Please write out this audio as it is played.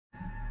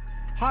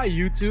Hi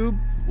YouTube,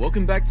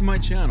 welcome back to my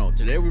channel.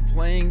 Today we're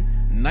playing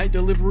Night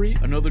Delivery,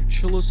 another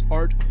Chilla's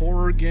art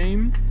horror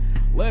game.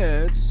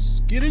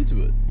 Let's get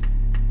into it.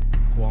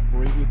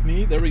 Cooperate with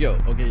me. There we go.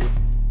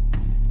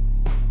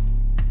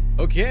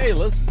 Okay,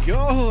 let's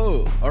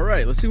go.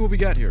 Alright, let's see what we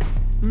got here.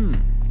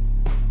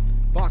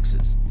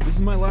 Boxes. This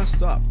is my last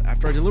stop.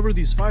 After I deliver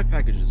these 5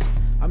 packages,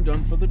 I'm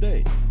done for the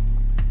day.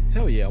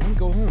 Hell yeah, I want to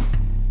go home.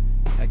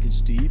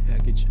 Package D,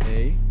 package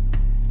A.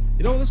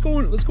 You know, let's go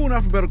in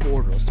alphabetical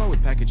order. Let's start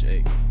with package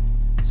A.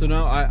 So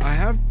now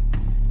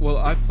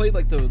I've played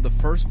like the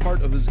first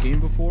part of this game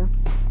before.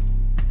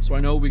 So I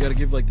know we gotta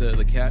give like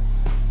the cat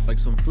like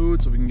some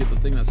food so we can get the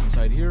thing that's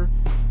inside here.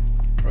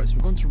 Alright, so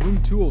we're going to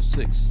room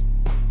 206.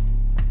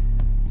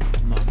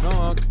 Knock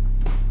knock.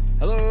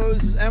 Hello,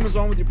 this is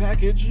Amazon with your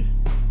package.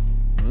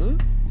 Huh?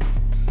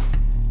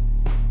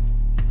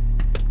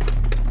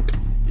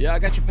 Yeah, I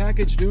got your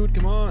package, dude.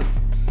 Come on.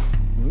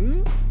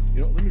 Huh?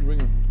 You know, let me ring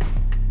him.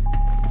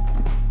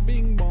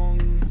 Bing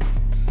bong.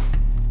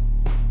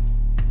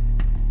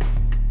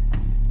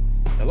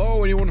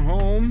 Hello, anyone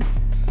home?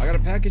 I got a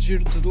package here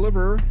to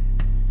deliver.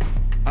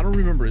 I don't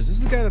remember. Is this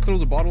the guy that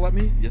throws a bottle at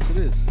me? Yes, it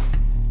is.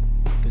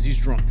 Because he's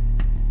drunk.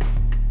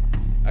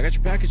 I got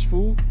your package,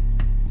 fool.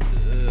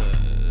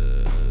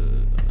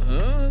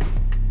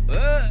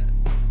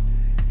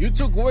 You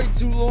took way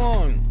too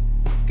long.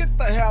 Get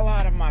the hell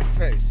out of my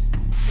face.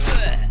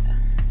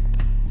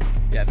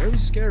 Yeah, very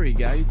scary,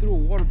 guy. You threw a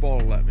water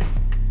bottle at me.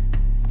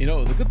 You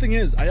know, the good thing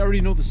is, I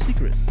already know the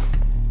secret.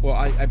 Well,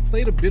 I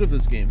played a bit of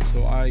this game,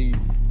 so I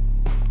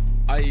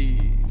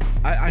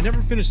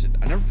never finished it.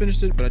 I never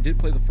finished it, but I did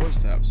play the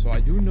first half, so I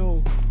do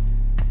know.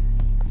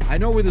 I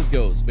know where this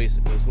goes,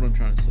 basically. That's what I'm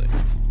trying to say.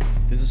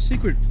 There's a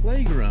secret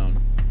playground.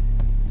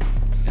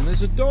 And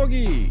there's a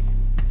doggy.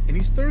 And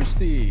he's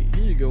thirsty.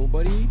 Here you go,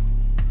 buddy.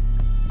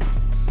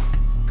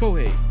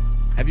 Kohei,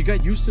 have you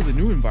got used to the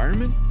new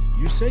environment?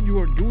 You said you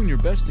are doing your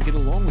best to get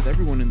along with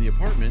everyone in the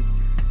apartment.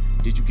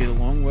 Did you get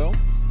along well?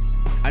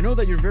 I know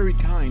that you're very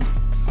kind.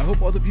 I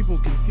hope other people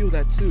can feel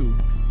that too.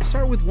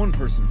 Start with one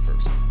person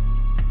first.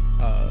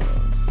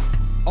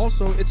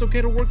 Also, it's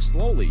okay to work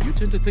slowly. You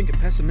tend to think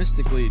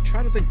pessimistically.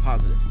 Try to think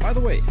positive. By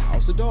the way,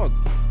 how's the dog?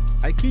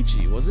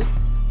 Aikichi, was it?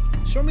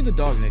 Show me the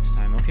dog next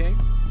time, okay?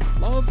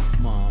 Love,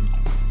 Mom.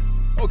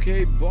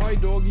 Okay, bye,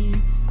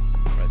 doggy.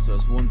 Alright, so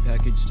that's one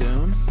package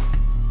down.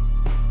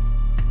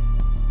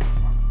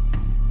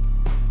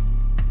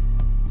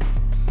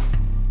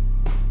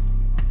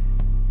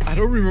 I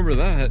don't remember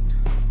that.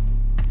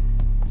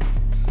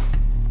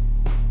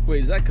 Wait,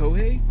 is that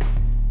Kohei?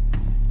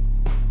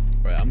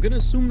 Alright, I'm gonna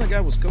assume that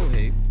guy was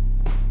Kohei.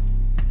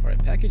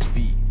 Alright, package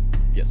B.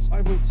 Yes,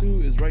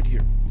 502 is right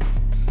here.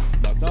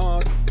 Knock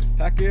knock.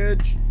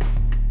 Package.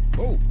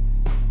 Oh.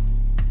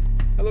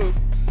 Hello.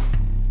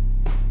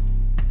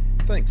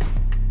 Thanks.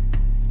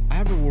 I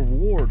have a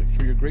reward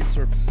for your great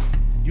service.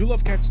 You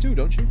love cats too,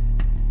 don't you?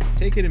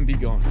 Take it and be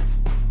gone.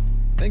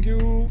 Thank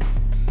you.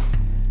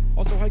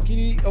 Also, hi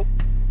kitty. Oh.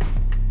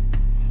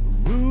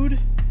 Rude.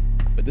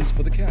 But this is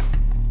for the cat.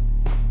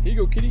 Here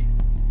you go, kitty.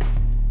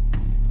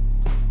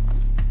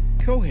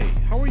 Kohei,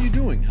 how are you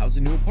doing? How's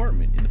the new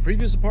apartment? In the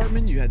previous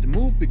apartment, you had to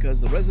move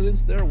because the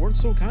residents there weren't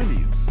so kind to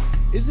you.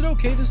 Is it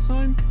okay this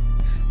time?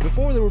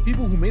 Before, there were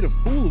people who made a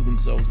fool of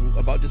themselves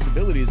about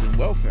disabilities and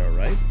welfare,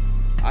 right?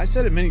 I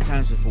said it many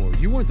times before.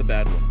 You weren't the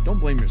bad one. Don't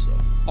blame yourself.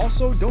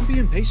 Also, don't be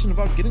impatient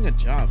about getting a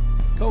job.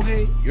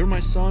 Kohei, you're my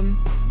son.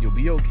 You'll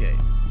be okay.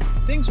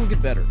 Things will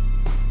get better.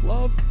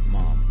 Love,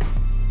 Mom.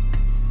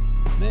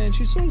 Man,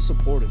 she's so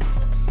supportive.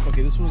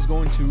 Okay, this one's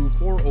going to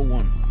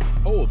 401.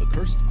 Oh, the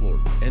cursed floor.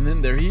 And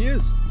then there he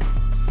is.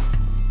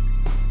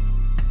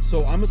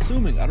 So I'm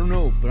assuming, I don't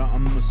know, but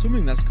I'm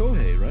assuming that's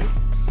Kohei, right?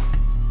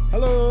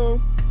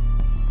 Hello.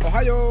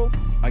 Ohio.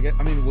 I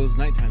mean, well, it's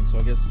nighttime, so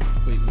I guess.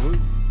 Wait,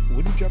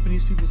 what do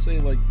Japanese people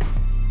say? Like,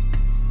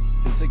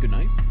 do they say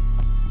goodnight?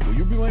 Will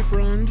you be my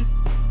friend?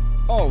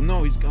 Oh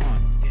no, he's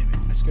gone. Damn it,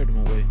 I scared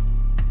him away.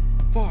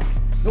 Fuck,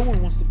 no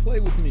one wants to play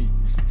with me.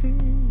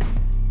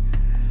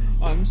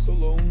 I'm so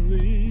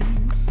lonely.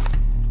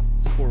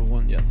 It's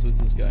 401, yeah, so it's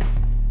this guy.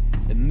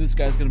 And then this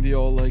guy's gonna be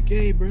all like,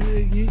 hey bro,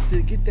 you need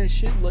to get that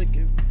shit like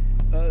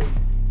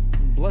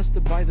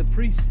blessed by the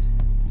priest.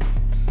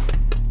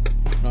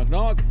 Knock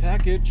knock,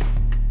 package.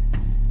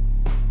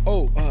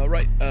 Oh,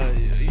 right,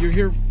 you're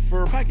here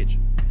for a package.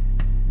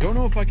 Don't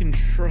know if I can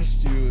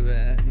trust you,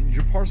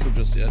 your parcel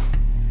just yet.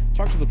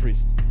 Talk to the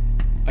priest.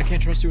 I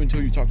can't trust you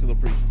until you talk to the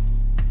priest.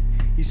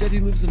 He said he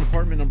lives in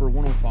apartment number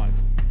 105.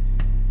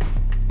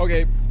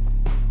 Okay.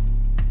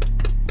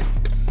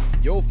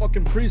 Yo,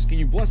 fucking priest, can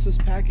you bless this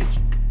package?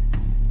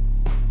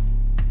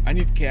 I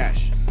need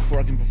cash before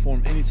I can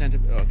perform any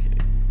scientific... Okay.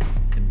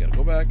 Then we gotta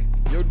go back.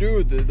 Yo,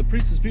 dude, the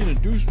priest is being a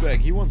douchebag.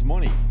 He wants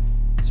money.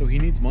 So he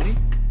needs money?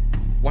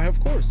 Why, of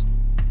course.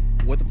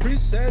 What the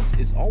priest says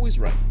is always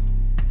right.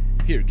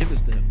 Here, give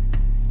this to him.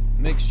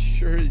 Make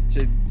sure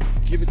to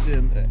give it to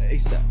him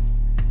ASAP.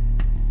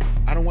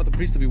 I don't want the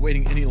priest to be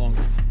waiting any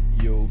longer.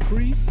 Yo,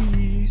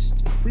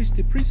 priest.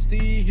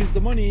 Priesty, here's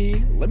the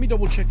money. Let me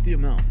double check the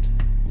amount.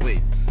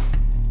 Wait.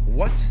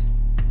 What? What?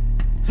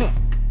 Huh.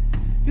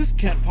 This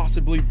can't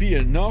possibly be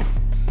enough.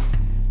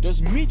 Does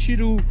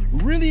Michiru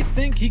really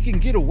think he can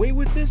get away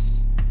with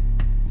this?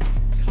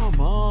 Come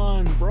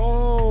on,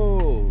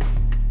 bro.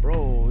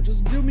 Bro,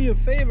 just do me a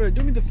favor.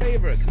 Do me the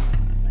favor. Come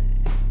on,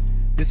 man.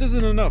 This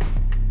isn't enough.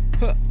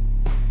 Huh.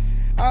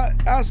 I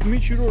ask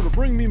Michiru to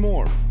bring me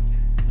more.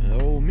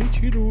 Oh,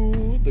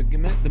 Michiru,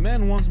 the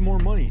man wants more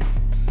money.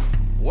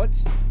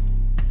 What?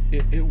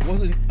 It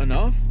wasn't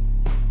enough?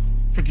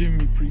 Forgive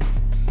me, priest.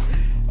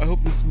 I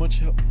hope this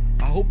much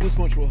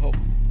will help.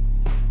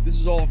 This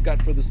is all I've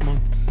got for this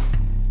month.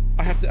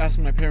 I have to ask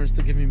my parents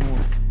to give me more.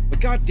 But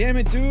god damn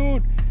it,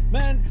 dude!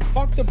 Man,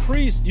 fuck the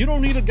priest. You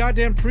don't need a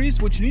goddamn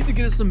priest. What you need to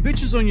get is some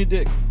bitches on your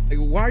dick. Like,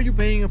 why are you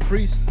paying a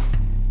priest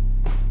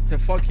to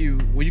fuck you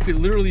when you could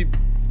literally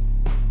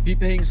be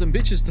paying some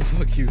bitches to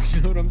fuck you?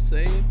 You know what I'm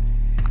saying?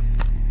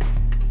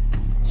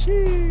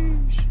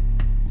 Sheesh.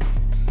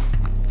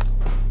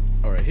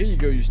 Alright, here you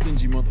go, you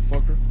stingy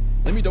motherfucker.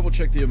 Let me double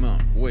check the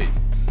amount. Wait.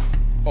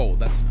 Oh,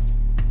 that's enough.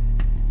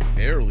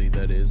 Barely,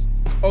 that is.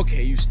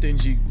 Okay, you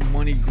stingy,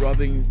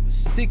 money-grubbing,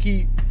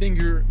 sticky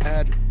finger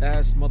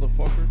ass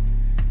motherfucker.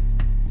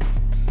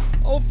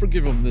 I'll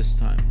forgive him this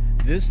time.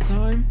 This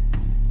time,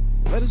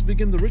 let us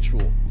begin the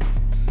ritual.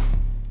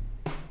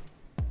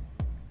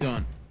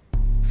 Done.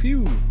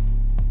 Phew.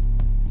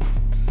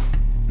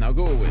 Now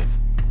go away.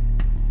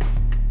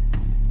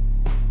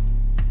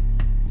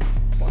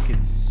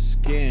 Fucking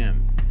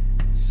scam.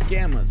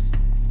 Scammers.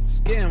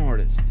 Scam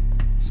artist.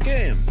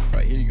 Scams.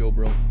 Right, here you go,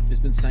 bro. It's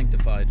been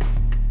sanctified.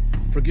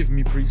 Forgive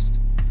me,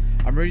 priest.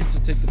 I'm ready to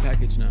take the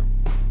package now.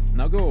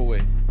 Now go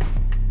away.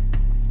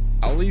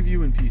 I'll leave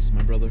you in peace,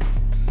 my brother.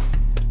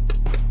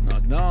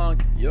 Knock,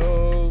 knock.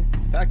 Yo,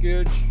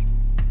 package.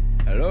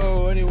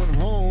 Hello, anyone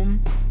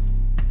home?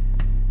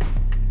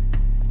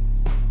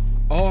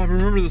 Oh, I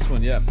remember this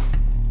one, yeah.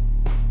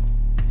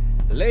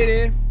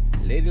 Lady,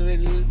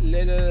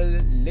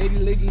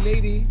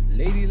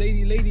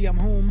 I'm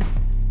home.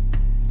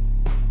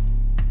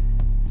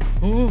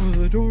 Oh,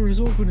 the door is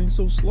opening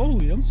so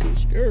slowly, I'm so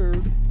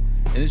scared.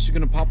 And is she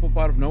gonna pop up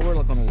out of nowhere,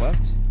 like on the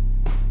left?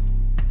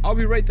 I'll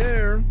be right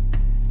there.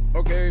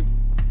 Okay.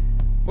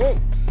 Whoa.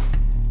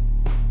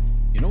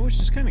 You know what,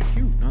 she's kinda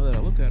cute now that I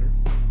look at her.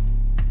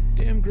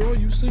 Damn girl,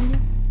 you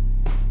single?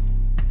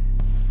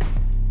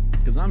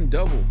 Cause I'm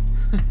double.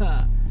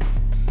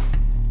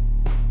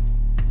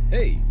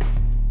 Hey,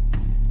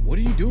 what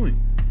are you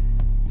doing?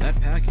 That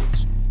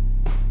package.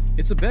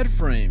 It's a bed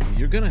frame.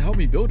 You're gonna help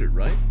me build it,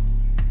 right?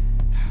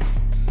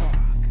 Fuck.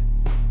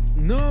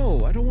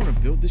 No, I don't want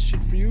to build this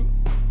shit for you.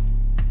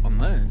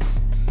 Unless...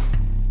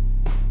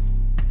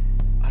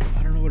 I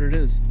don't know what it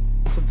is.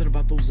 Something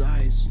about those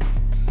eyes.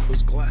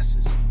 Those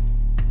glasses.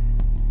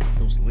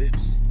 Those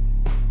lips.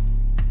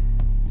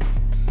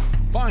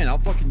 Fine, I'll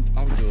do it.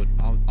 I'll do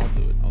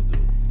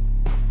it.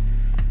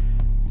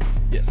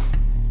 Yes.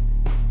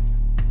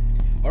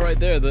 Alright,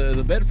 there,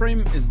 the bed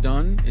frame is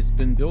done. It's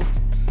been built.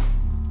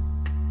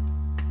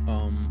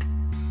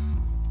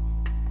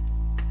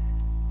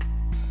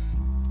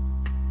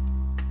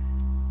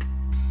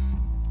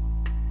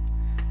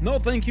 No,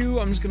 thank you.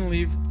 I'm just gonna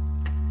leave.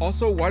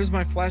 Also, why does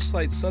my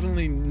flashlight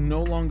suddenly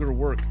no longer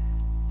work?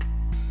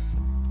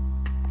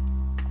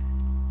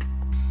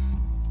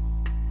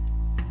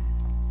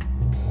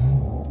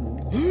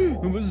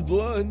 It was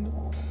blood.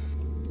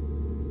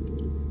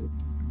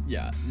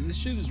 Yeah, this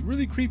shit is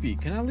really creepy.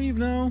 Can I leave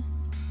now?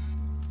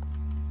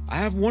 I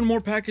have one more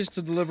package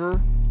to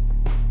deliver.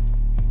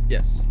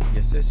 Yes.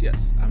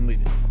 I'm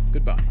leaving.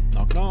 Goodbye.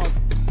 Knock, knock.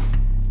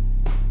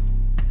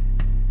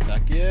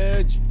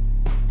 Package.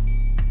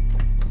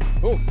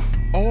 Oh.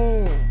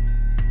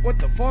 What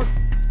the fuck?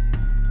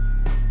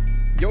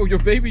 Yo, your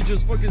baby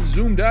just fucking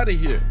zoomed out of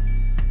here.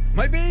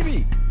 My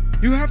baby.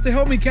 You have to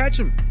help me catch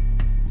him.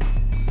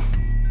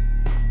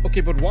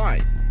 Okay, but why?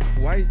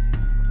 Why?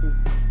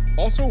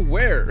 Also,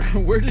 where?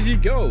 Where did he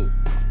go?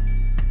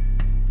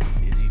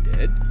 Is he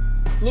dead?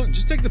 Look,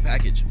 just take the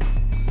package.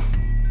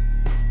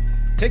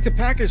 Take the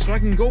package so I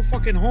can go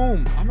fucking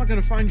home. I'm not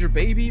gonna find your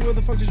baby. Where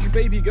the fuck did your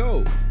baby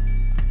go?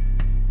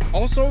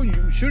 Also,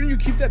 shouldn't you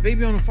keep that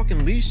baby on a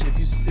fucking leash if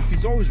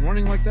he's always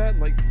running like that?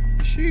 Like,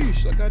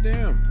 sheesh, like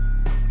goddamn.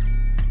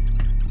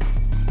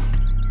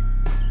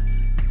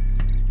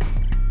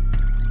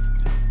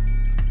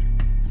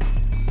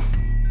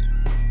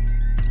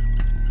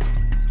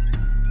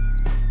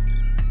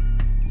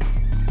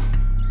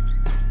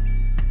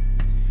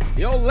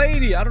 Yo,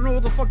 lady, I don't know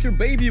where the fuck your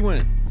baby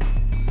went.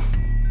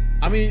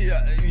 I mean,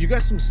 you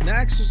got some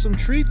snacks or some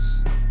treats?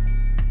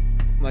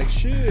 Like,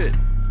 shit.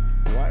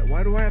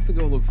 Why do I have to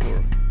go look for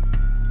her?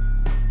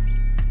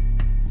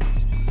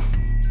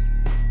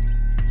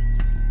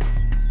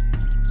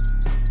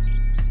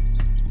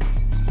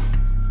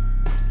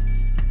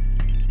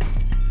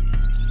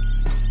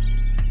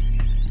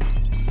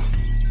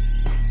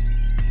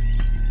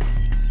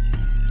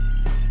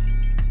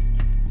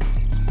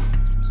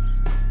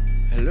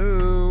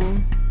 Hello?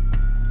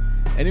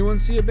 Anyone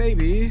see a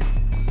baby?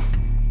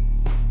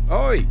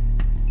 Oi!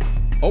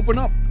 Open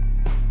up!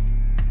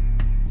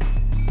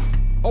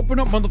 Open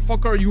up,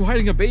 motherfucker. Are you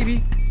hiding a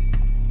baby?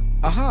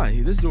 Aha,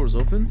 this door's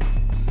open.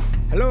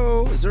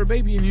 Hello, is there a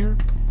baby in here?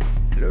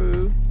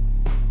 Hello?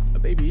 A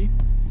baby?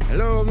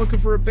 Hello, I'm looking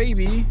for a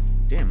baby.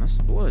 Damn, that's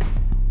blood.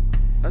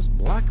 That's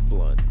black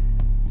blood.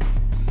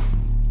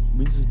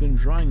 Means it's been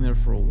drying there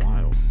for a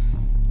while.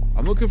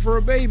 I'm looking for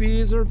a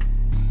baby. Is there...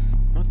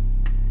 What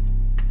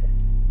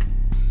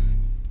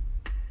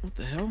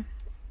the hell?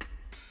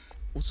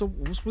 What's up?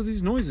 What's with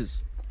these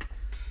noises?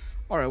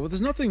 Alright, well, there's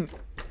nothing...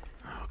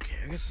 Okay,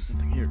 I guess there's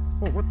something here.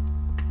 Oh, what?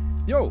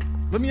 Yo,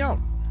 let me out.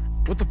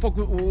 What the fuck?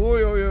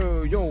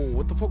 Whoa, yo,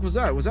 what the fuck was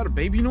that? Was that a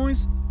baby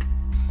noise?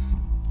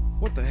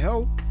 What the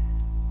hell?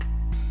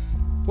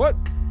 What?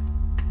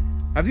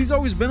 Have these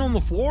always been on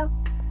the floor?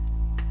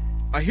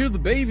 I hear the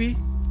baby.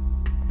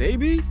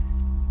 Baby?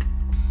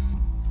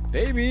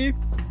 Baby?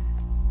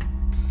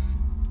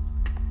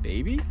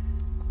 Baby?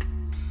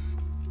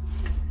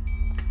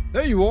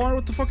 There you are.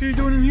 What the fuck are you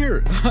doing in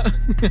here?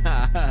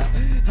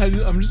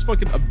 I'm just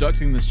fucking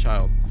abducting this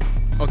child.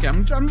 Okay,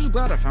 I'm just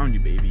glad I found you,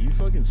 baby. You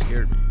fucking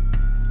scared me.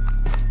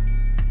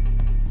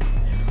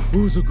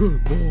 Who's a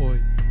good boy?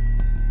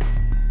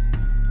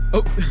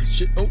 Oh,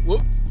 shit. Oh,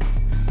 whoops.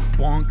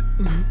 Bonk.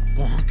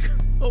 Bonk.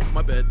 Oh,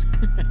 my bad.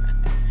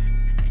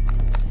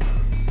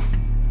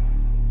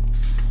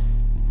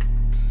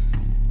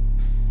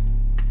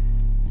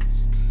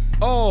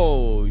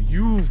 Oh,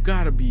 you've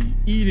got to be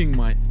eating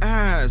my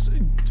ass.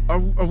 Are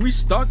we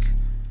stuck?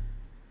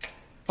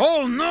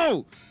 Oh,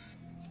 no.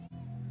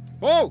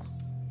 Whoa.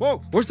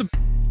 Whoa. Where's the...